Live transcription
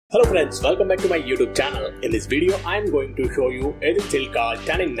Hello friends, welcome back to my YouTube channel. In this video, I am going to show you S.H.I.E.L.D card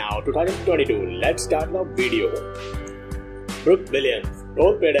turning now 2022. Let's start the video. Brooke Williams,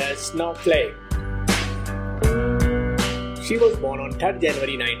 role played as Snowflake. She was born on 3rd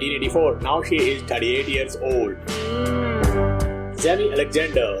January 1984. Now she is 38 years old. Jaimie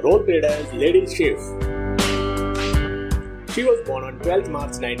Alexander, role played as Lady Schiff. She was born on 12th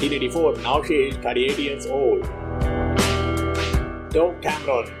March 1984. Now she is 38 years old.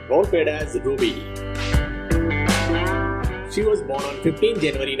 Cameron, role played as Ruby. She was born on 15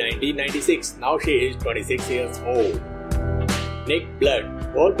 January 1996. Now she is 26 years old. Nick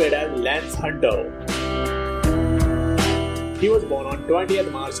Blood, role played as Lance Hunter. He was born on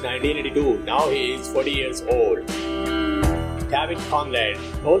 20th March 1982. Now he is 40 years old. David Conrad,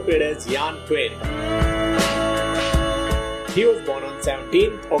 role played as Quinn. He was born on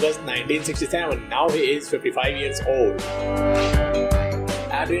 17th August 1967. Now he is 55 years old.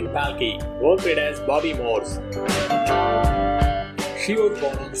 Adrianne Palicki, role played as Bobbi Morse. She was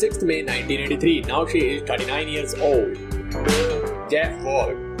born on 6th May 1983. Now she is 39 years old. Jeff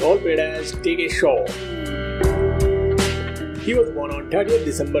Ward, role played as Deke. He was born on 30th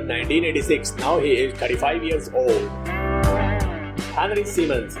December 1986. Now he is 35 years old.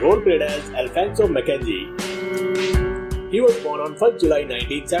 Simmons, role played as Alphonso Mackenzie. He was born on 1st July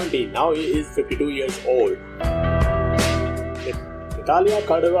 1970. Now he is 52 years old. Natalia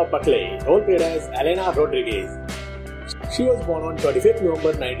Córdova-Buckley, role played as Elena Rodriguez. She was born on 25th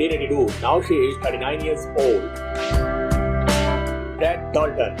November 1982. Now she is 39 years old.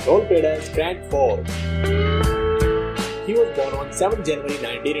 Dalton, role played as Grant Ford. He was born on 7th January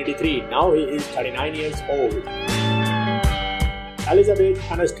 1983. Now he is 39 years old.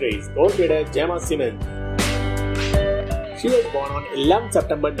 Henstridge, role played as Jemma Simmons. She was born on 11th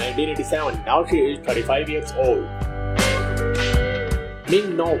September 1987. Now she is 35 years old.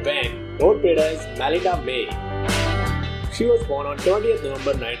 Ming-Na Wen, role played as Melinda May. She was born on 20th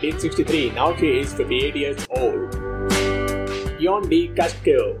November 1963. Now she is 58 years old. Iain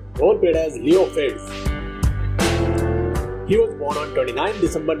Caestecker, role played as Fitz. He was born on 29th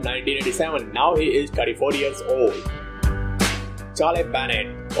December 1987. Now he is 34 years old.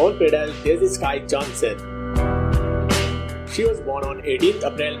 Bennet, role played as Skye Johnson. She was born on 18th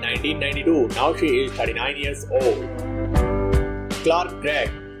April 1992. Now she is 39 years old.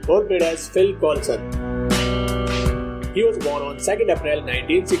 Gregg, role played as Phil Coulson. He was born on 2nd April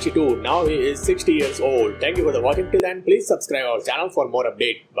 1962. Now he is 60 years old. Thank you for watching till then. Please subscribe our channel for more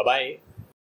updates. Bye bye.